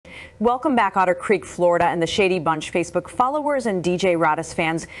Welcome back, Otter Creek, Florida, and the Shady Bunch Facebook followers and DJ Radis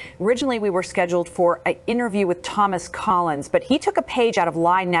fans. Originally, we were scheduled for an interview with Thomas Collins, but he took a page out of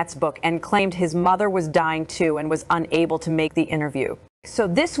Lynette's book and claimed his mother was dying too and was unable to make the interview. So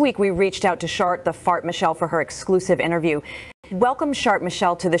this week, we reached out to Shart Michelle for her exclusive interview. Welcome, Shart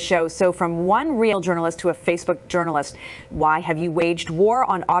Michelle, to the show. So from one real journalist to a Facebook journalist, why have you waged war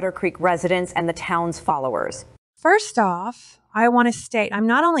on Otter Creek residents and the town's followers? First off, I want to state I'm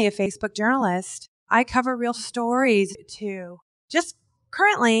not only a Facebook journalist, I cover real stories too. Just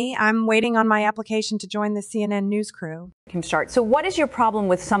currently, I'm waiting on my application to join the CNN news crew. Shart, so what is your problem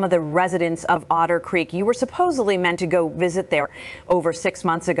with some of the residents of Otter Creek? You were supposedly meant to go visit there over 6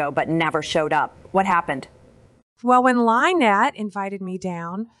 months ago, but never showed up. What happened? Well, when Lynette invited me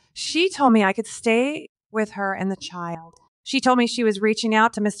down, she told me I could stay with her and the child. She told me she was reaching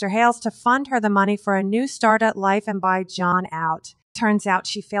out to Mr. Hales to fund her the money for a new start at life and buy John out. Turns out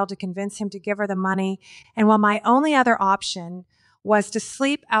she failed to convince him to give her the money. And while my only other option was to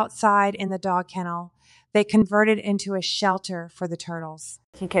sleep outside in the dog kennel, they converted into a shelter for the turtles.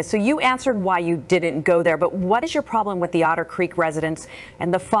 Okay, so you answered why you didn't go there, but what is your problem with the Otter Creek residents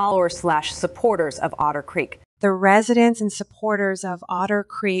and the followers/supporters of Otter Creek? The residents and supporters of Otter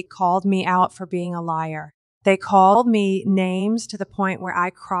Creek called me out for being a liar. They called me names to the point where I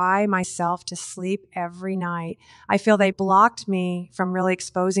cry myself to sleep every night. I feel they blocked me from really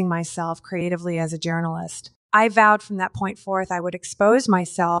exposing myself creatively as a journalist. I vowed from that point forth I would expose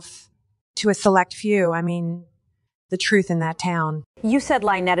myself to a select few. I mean, the truth in that town. You said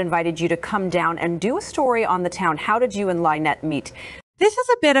Lynette invited you to come down and do a story on the town. How did you and Lynette meet? This is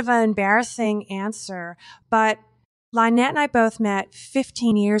a bit of an embarrassing answer, but Lynette and I both met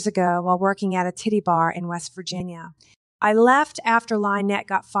 15 years ago while working at a titty bar in West Virginia. I left after Lynette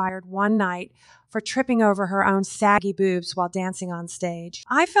got fired one night for tripping over her own saggy boobs while dancing on stage.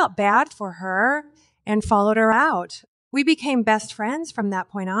 I felt bad for her and followed her out. We became best friends from that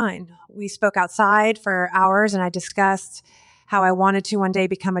point on. We spoke outside for hours and I discussed how I wanted to one day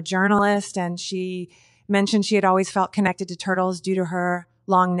become a journalist, and she mentioned she had always felt connected to turtles due to her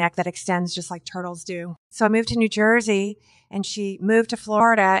long neck that extends just like turtles do. So I moved to New Jersey and she moved to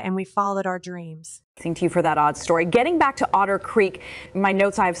Florida and we followed our dreams. Thank you for that odd story. Getting back to Otter Creek, in my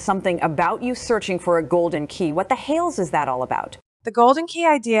notes I have something about you searching for a golden key. What the Hales is that all about? The golden key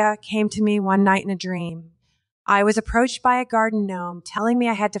idea came to me one night in a dream. I was approached by a garden gnome telling me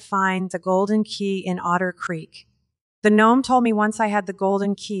I had to find the golden key in Otter Creek. The gnome told me once I had the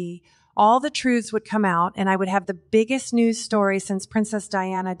golden key, all the truths would come out and I would have the biggest news story since Princess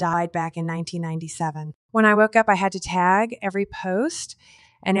Diana died back in 1997. When I woke up, I had to tag every post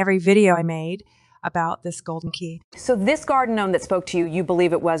and every video I made about this golden key. So this garden gnome that spoke to you, you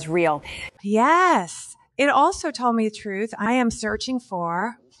believe it was real? Yes. It also told me the truth I am searching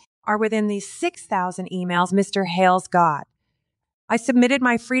for are within these 6,000 emails Mr. Hales got. I submitted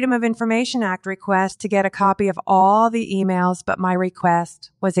my Freedom of Information Act request to get a copy of all the emails, but my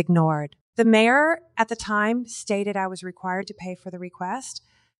request was ignored. The mayor at the time stated I was required to pay for the request.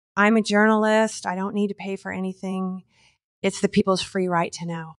 I'm a journalist. I don't need to pay for anything. It's the people's free right to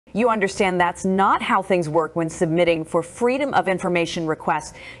know. You understand that's not how things work when submitting for Freedom of Information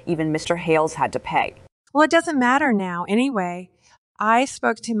requests. Even Mr. Hales had to pay. Well, it doesn't matter now. Anyway, I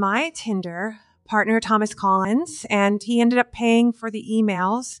spoke to my Tinder partner, Thomas Collins, and he ended up paying for the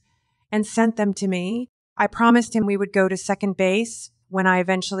emails and sent them to me. I promised him we would go to second base when I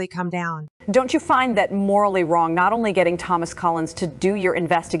eventually come down. Don't you find that morally wrong, not only getting Thomas Collins to do your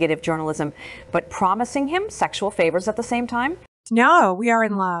investigative journalism, but promising him sexual favors at the same time? No, we are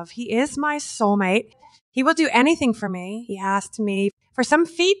in love. He is my soulmate. He will do anything for me. He asked me for some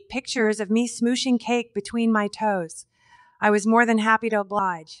feet pictures of me smooshing cake between my toes. I was more than happy to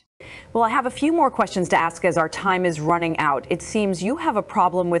oblige. Well, I have a few more questions to ask as our time is running out. It seems you have a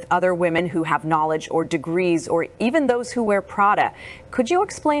problem with other women who have knowledge or degrees, or even those who wear Prada. Could you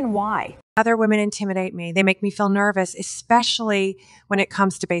explain why? Other women intimidate me. They make me feel nervous, especially when it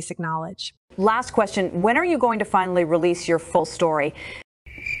comes to basic knowledge. Last question. When are you going to finally release your full story?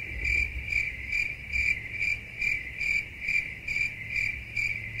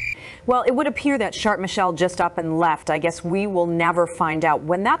 Well, it would appear that Shart Michelle just up and left. I guess we will never find out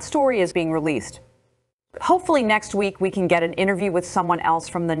when that story is being released. Hopefully next week we can get an interview with someone else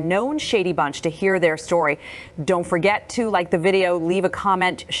from the known Shady Bunch to hear their story. Don't forget to like the video, leave a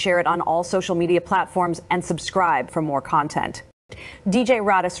comment, share it on all social media platforms, and subscribe for more content. DJ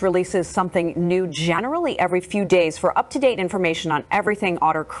Radis releases something new generally every few days. For up-to-date information on everything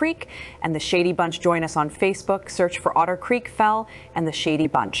Otter Creek and the Shady Bunch, join us on Facebook. Search for Otter Creek Fell and the Shady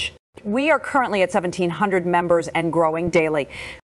Bunch. We are currently at 1,700 members and growing daily.